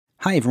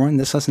Hi everyone,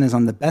 this lesson is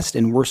on the best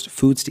and worst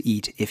foods to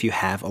eat if you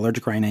have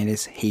allergic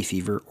rhinitis, hay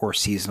fever, or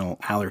seasonal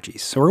allergies.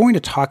 So we're going to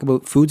talk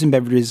about foods and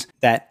beverages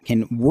that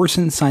can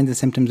worsen signs and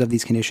symptoms of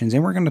these conditions,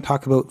 and we're going to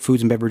talk about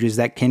foods and beverages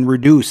that can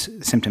reduce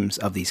symptoms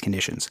of these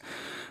conditions.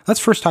 Let's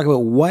first talk about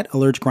what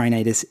allergic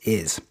rhinitis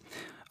is.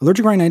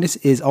 Allergic rhinitis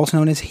is also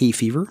known as hay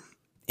fever,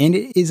 and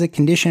it is a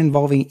condition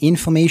involving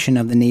inflammation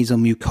of the nasal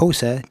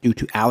mucosa due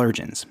to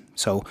allergens.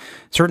 So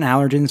certain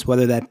allergens,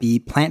 whether that be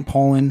plant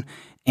pollen,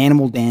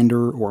 animal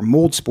dander, or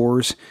mold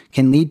spores,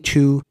 can lead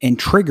to and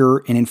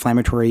trigger an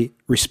inflammatory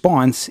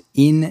response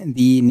in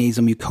the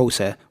nasal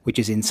mucosa, which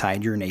is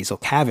inside your nasal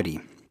cavity.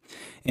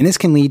 And this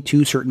can lead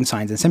to certain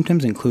signs and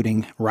symptoms,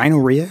 including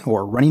rhinorrhea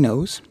or runny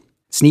nose,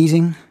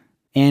 sneezing,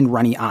 and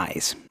runny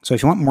eyes. So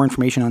if you want more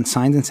information on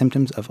signs and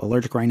symptoms of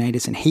allergic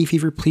rhinitis and hay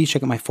fever, please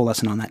check out my full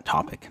lesson on that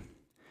topic.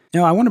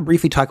 Now, I want to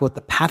briefly talk about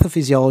the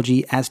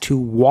pathophysiology as to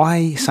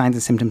why signs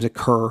and symptoms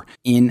occur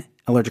in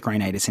allergic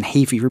rhinitis and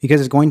hay fever,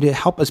 because it's going to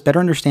help us better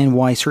understand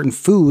why certain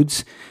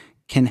foods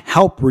can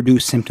help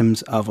reduce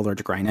symptoms of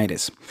allergic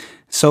rhinitis.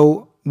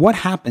 So what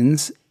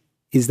happens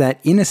is that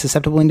in a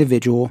susceptible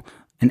individual,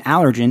 an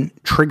allergen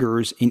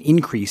triggers an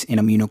increase in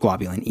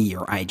immunoglobulin E,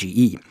 or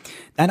IgE.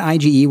 That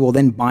IgE will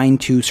then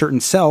bind to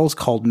certain cells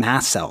called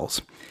mast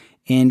cells.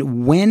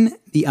 And when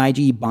the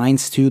IgE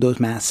binds to those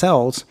mast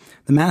cells,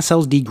 the mast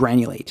cells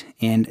degranulate.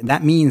 And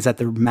that means that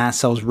the mast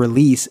cells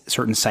release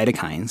certain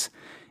cytokines,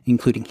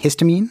 including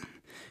histamine.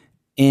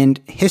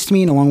 And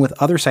histamine, along with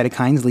other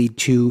cytokines, lead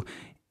to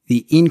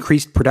the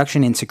increased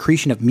production and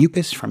secretion of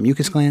mucus from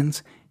mucus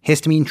glands.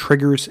 Histamine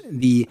triggers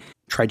the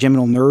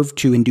trigeminal nerve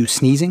to induce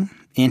sneezing,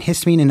 and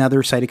histamine and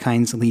other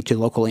cytokines lead to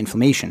local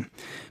inflammation.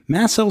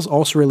 Mast cells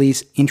also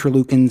release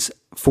interleukins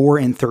 4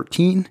 and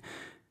 13,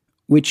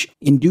 which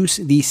induce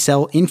the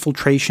cell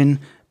infiltration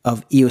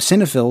of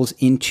eosinophils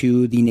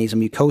into the nasal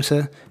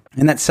mucosa,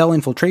 and that cell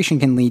infiltration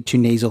can lead to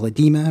nasal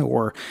edema,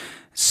 or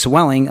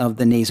swelling of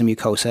the nasal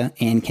mucosa,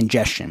 and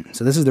congestion.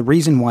 So this is the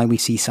reason why we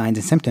see signs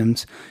and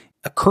symptoms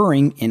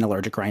occurring in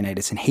allergic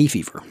rhinitis and hay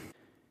fever.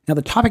 Now,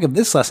 the topic of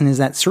this lesson is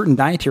that certain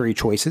dietary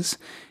choices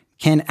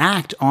can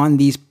act on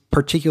these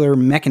particular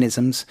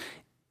mechanisms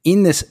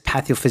in this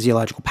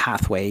pathophysiological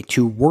pathway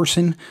to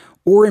worsen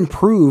or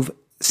improve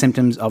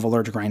symptoms of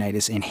allergic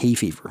rhinitis and hay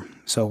fever.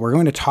 So we're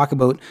going to talk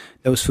about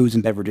those foods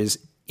and beverages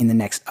in the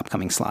next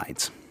upcoming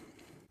slides.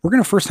 We're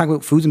going to first talk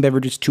about foods and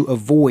beverages to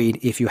avoid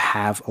if you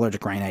have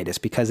allergic rhinitis,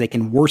 because they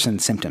can worsen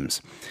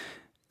symptoms.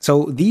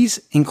 So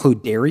these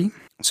include dairy.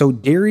 So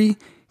dairy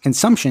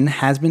consumption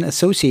has been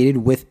associated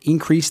with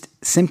increased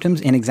symptoms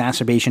and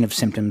exacerbation of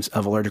symptoms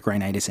of allergic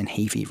rhinitis and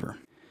hay fever.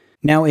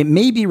 Now, it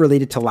may be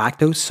related to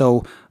lactose,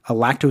 so a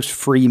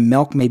lactose-free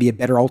milk may be a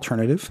better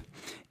alternative.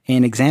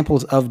 And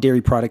examples of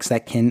dairy products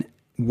that can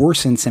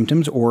worsen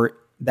symptoms or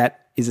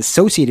that is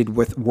associated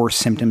with worse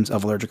symptoms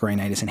of allergic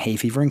rhinitis and hay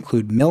fever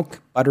include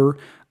milk, butter,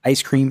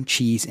 ice cream,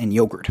 cheese, and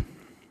yogurt.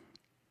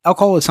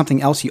 Alcohol is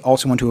something else you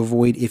also want to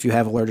avoid if you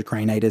have allergic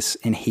rhinitis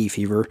and hay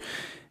fever,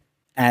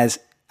 as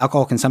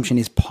alcohol consumption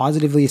is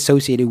positively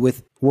associated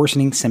with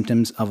worsening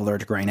symptoms of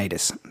allergic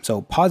rhinitis.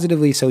 So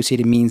positively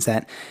associated means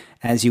that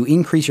as you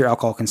increase your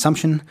alcohol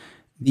consumption,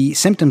 the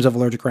symptoms of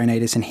allergic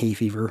rhinitis and hay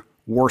fever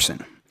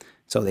worsen.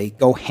 So they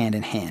go hand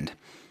in hand.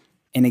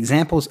 And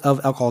examples of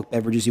alcoholic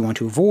beverages you want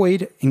to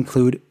avoid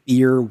include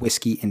beer,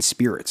 whiskey, and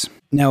spirits.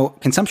 Now,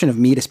 consumption of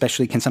meat,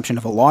 especially consumption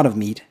of a lot of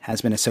meat,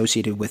 has been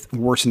associated with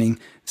worsening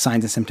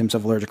signs and symptoms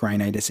of allergic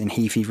rhinitis and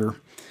hay fever.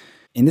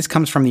 And this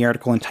comes from the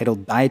article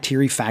entitled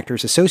Dietary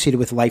Factors Associated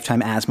with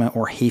Lifetime Asthma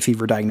or Hay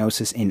Fever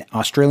Diagnosis in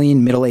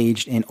Australian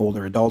Middle-Aged and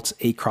Older Adults,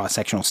 a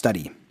Cross-Sectional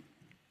Study.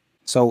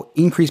 So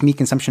increased meat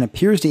consumption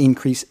appears to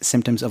increase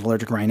symptoms of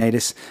allergic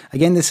rhinitis.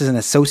 Again, this is an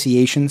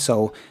association,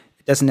 so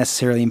it doesn't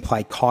necessarily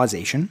imply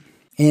causation.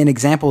 And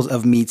examples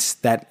of meats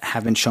that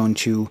have been shown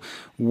to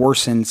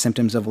worsen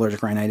symptoms of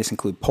allergic rhinitis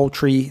include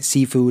poultry,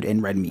 seafood,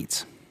 and red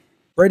meats.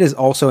 Bread is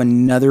also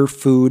another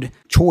food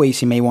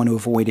choice you may want to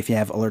avoid if you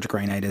have allergic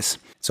rhinitis.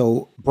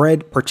 So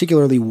bread,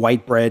 particularly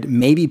white bread,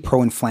 may be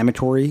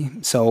pro-inflammatory.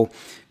 So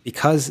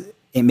because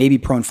it may be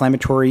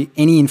pro-inflammatory,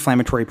 any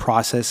inflammatory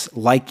process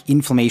like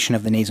inflammation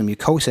of the nasal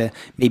mucosa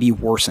may be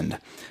worsened.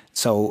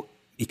 So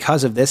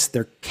because of this,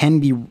 there can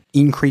be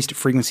increased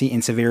frequency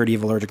and severity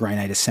of allergic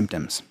rhinitis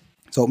symptoms.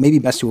 So it may be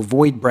best to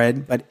avoid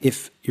bread, but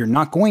if you're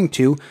not going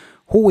to,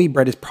 whole wheat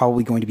bread is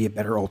probably going to be a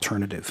better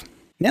alternative.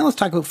 Now let's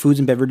talk about foods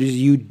and beverages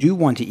you do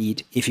want to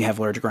eat if you have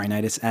allergic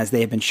rhinitis, as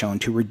they have been shown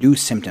to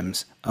reduce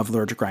symptoms of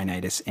allergic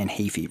rhinitis and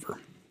hay fever.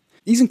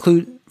 These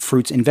include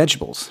fruits and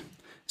vegetables.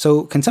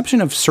 So consumption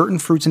of certain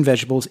fruits and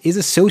vegetables is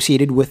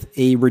associated with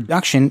a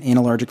reduction in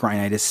allergic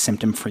rhinitis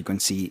symptom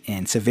frequency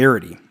and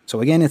severity. So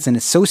again, it's an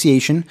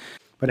association,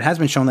 but it has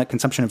been shown that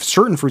consumption of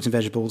certain fruits and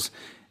vegetables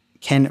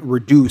can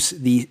reduce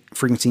the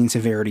frequency and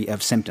severity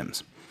of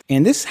symptoms.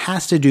 And this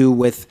has to do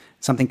with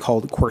something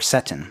called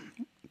quercetin.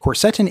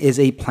 Quercetin is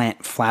a plant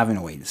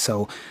flavonoid.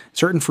 So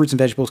certain fruits and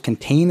vegetables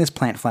contain this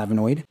plant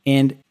flavonoid,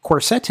 and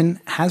quercetin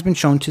has been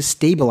shown to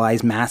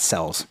stabilize mast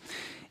cells.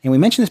 And we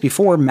mentioned this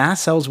before,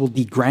 mast cells will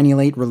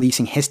degranulate,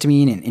 releasing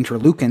histamine and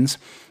interleukins,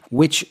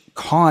 which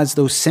cause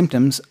those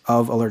symptoms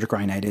of allergic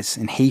rhinitis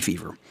and hay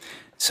fever.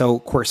 So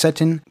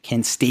quercetin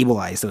can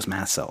stabilize those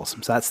mast cells.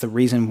 So that's the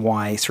reason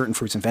why certain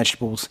fruits and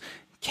vegetables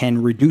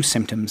can reduce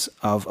symptoms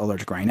of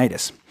allergic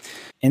rhinitis.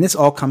 And this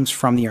all comes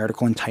from the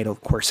article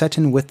entitled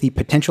Quercetin with the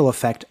Potential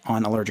Effect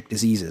on Allergic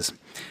Diseases.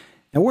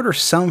 Now, what are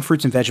some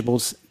fruits and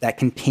vegetables that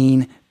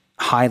contain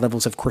high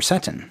levels of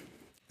quercetin?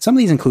 Some of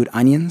these include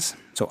onions.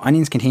 So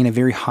onions contain a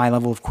very high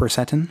level of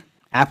quercetin.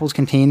 Apples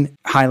contain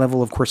high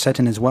level of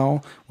quercetin as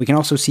well. We can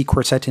also see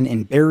quercetin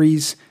in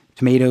berries,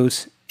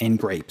 tomatoes, and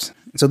grapes.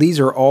 So these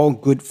are all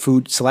good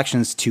food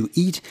selections to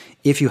eat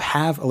if you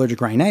have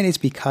allergic rhinitis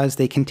because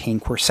they contain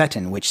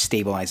quercetin, which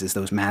stabilizes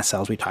those mast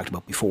cells we talked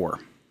about before.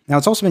 Now,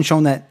 it's also been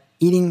shown that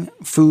eating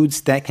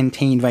foods that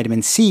contain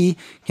vitamin C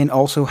can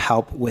also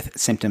help with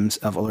symptoms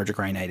of allergic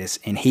rhinitis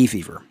and hay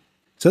fever.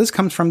 So this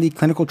comes from the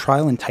clinical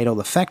trial entitled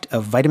Effect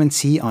of Vitamin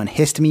C on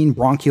Histamine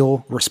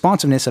Bronchial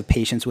Responsiveness of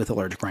Patients with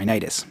Allergic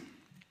Rhinitis.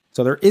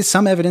 So there is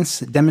some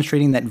evidence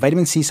demonstrating that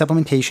vitamin C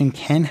supplementation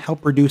can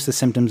help reduce the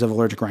symptoms of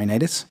allergic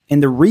rhinitis.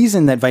 And the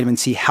reason that vitamin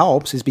C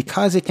helps is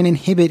because it can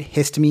inhibit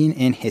histamine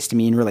and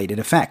histamine-related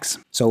effects.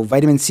 So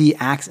vitamin C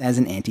acts as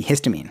an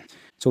antihistamine.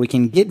 So we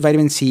can get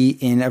vitamin C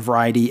in a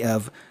variety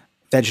of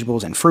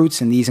vegetables and fruits,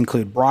 and these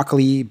include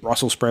broccoli,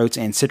 Brussels sprouts,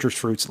 and citrus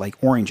fruits like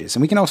oranges.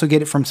 And we can also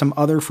get it from some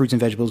other fruits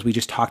and vegetables we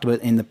just talked about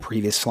in the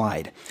previous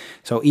slide.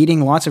 So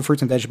eating lots of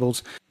fruits and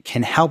vegetables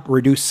can help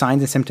reduce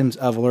signs and symptoms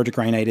of allergic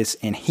rhinitis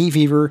and hay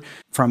fever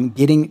from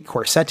getting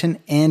quercetin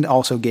and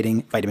also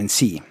getting vitamin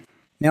C.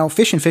 Now,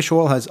 fish and fish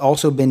oil has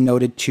also been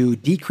noted to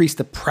decrease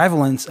the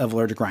prevalence of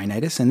allergic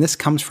rhinitis, and this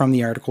comes from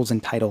the articles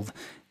entitled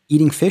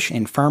Eating Fish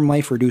and Farm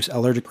Life Reduce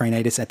Allergic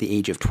Rhinitis at the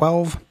Age of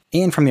 12,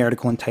 and from the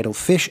article entitled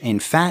Fish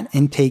and Fat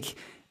Intake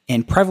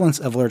and Prevalence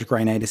of Allergic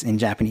Rhinitis in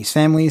Japanese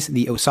Families,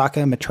 the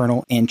Osaka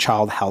Maternal and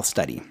Child Health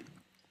Study.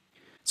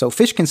 So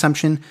fish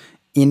consumption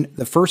in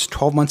the first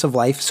 12 months of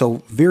life,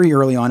 so very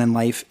early on in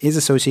life, is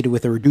associated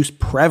with a reduced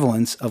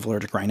prevalence of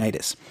allergic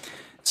rhinitis.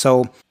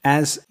 So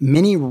as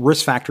many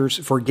risk factors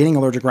for getting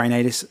allergic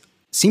rhinitis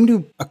seem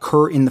to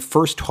occur in the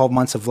first 12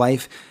 months of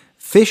life,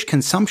 fish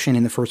consumption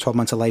in the first 12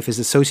 months of life is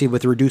associated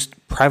with a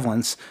reduced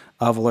prevalence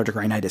of allergic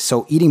rhinitis.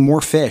 So eating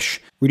more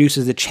fish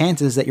reduces the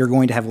chances that you're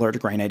going to have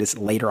allergic rhinitis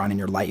later on in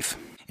your life.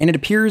 And it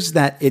appears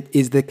that it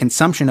is the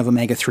consumption of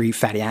omega-3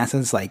 fatty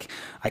acids like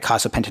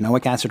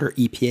eicosapentaenoic acid or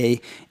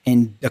EPA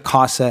and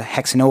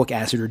docosahexaenoic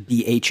acid or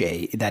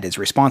DHA that is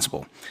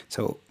responsible.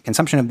 So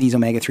consumption of these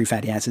omega-3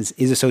 fatty acids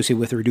is associated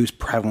with a reduced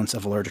prevalence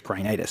of allergic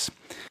rhinitis.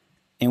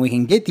 And we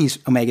can get these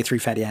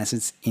omega-3 fatty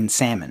acids in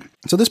salmon.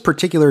 So this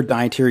particular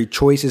dietary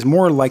choice is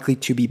more likely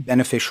to be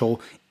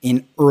beneficial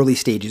in early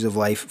stages of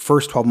life,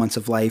 first 12 months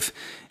of life.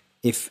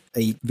 If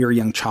a very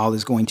young child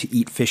is going to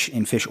eat fish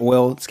and fish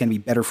oil, it's going to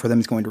be better for them.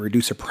 It's going to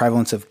reduce the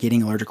prevalence of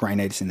getting allergic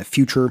rhinitis in the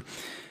future.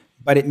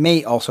 But it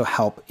may also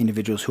help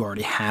individuals who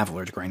already have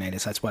allergic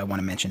rhinitis. That's why I want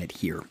to mention it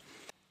here.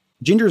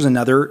 Ginger is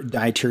another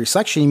dietary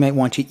selection you might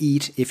want to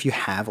eat if you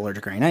have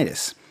allergic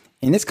rhinitis.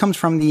 And this comes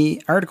from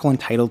the article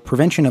entitled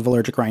Prevention of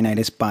Allergic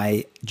Rhinitis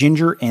by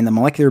Ginger and the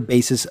Molecular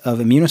Basis of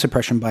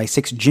Immunosuppression by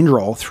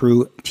 6-gingerol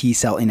through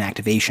T-cell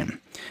inactivation.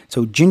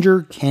 So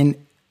ginger can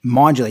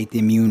modulate the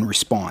immune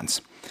response.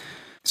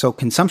 So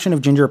consumption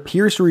of ginger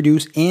appears to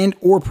reduce and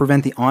or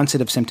prevent the onset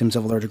of symptoms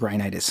of allergic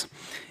rhinitis.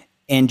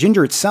 And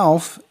ginger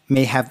itself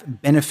may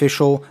have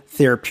beneficial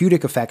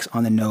therapeutic effects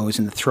on the nose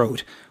and the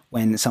throat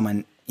when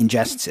someone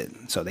ingests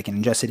it. So they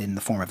can ingest it in the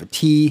form of a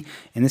tea,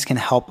 and this can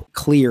help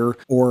clear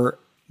or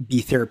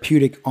be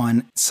therapeutic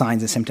on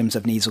signs and symptoms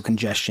of nasal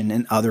congestion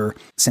and other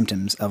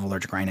symptoms of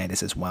allergic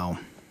rhinitis as well.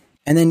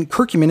 And then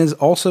curcumin is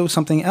also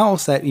something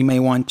else that you may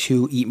want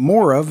to eat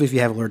more of if you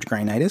have allergic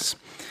rhinitis.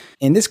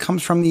 And this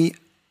comes from the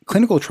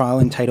clinical trial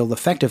entitled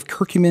Effect of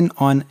Curcumin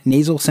on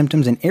Nasal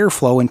Symptoms and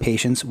Airflow in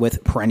Patients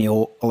with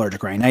Perennial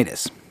Allergic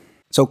Rhinitis.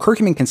 So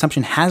curcumin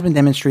consumption has been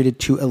demonstrated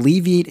to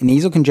alleviate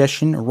nasal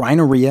congestion,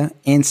 rhinorrhea,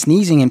 and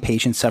sneezing in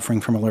patients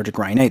suffering from allergic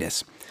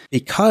rhinitis,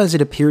 because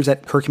it appears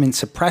that curcumin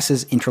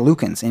suppresses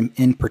interleukins,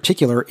 in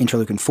particular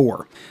interleukin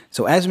 4.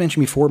 So as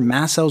mentioned before,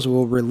 mast cells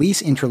will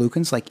release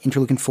interleukins like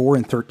interleukin 4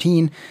 and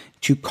 13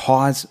 to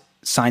cause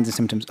signs and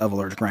symptoms of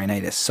allergic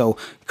rhinitis. So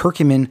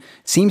curcumin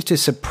seems to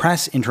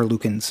suppress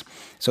interleukins.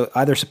 So it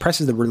either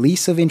suppresses the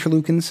release of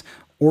interleukins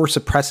or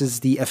suppresses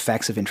the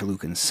effects of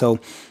interleukins.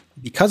 So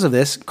because of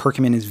this,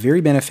 curcumin is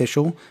very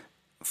beneficial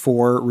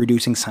for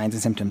reducing signs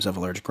and symptoms of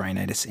allergic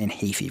rhinitis and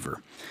hay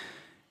fever.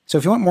 So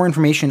if you want more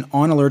information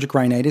on allergic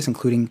rhinitis,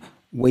 including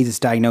ways it's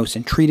diagnosed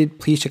and treated,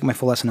 please check out my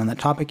full lesson on that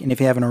topic. And if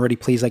you haven't already,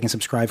 please like and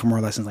subscribe for more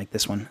lessons like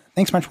this one.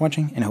 Thanks so much for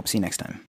watching, and I hope to see you next time.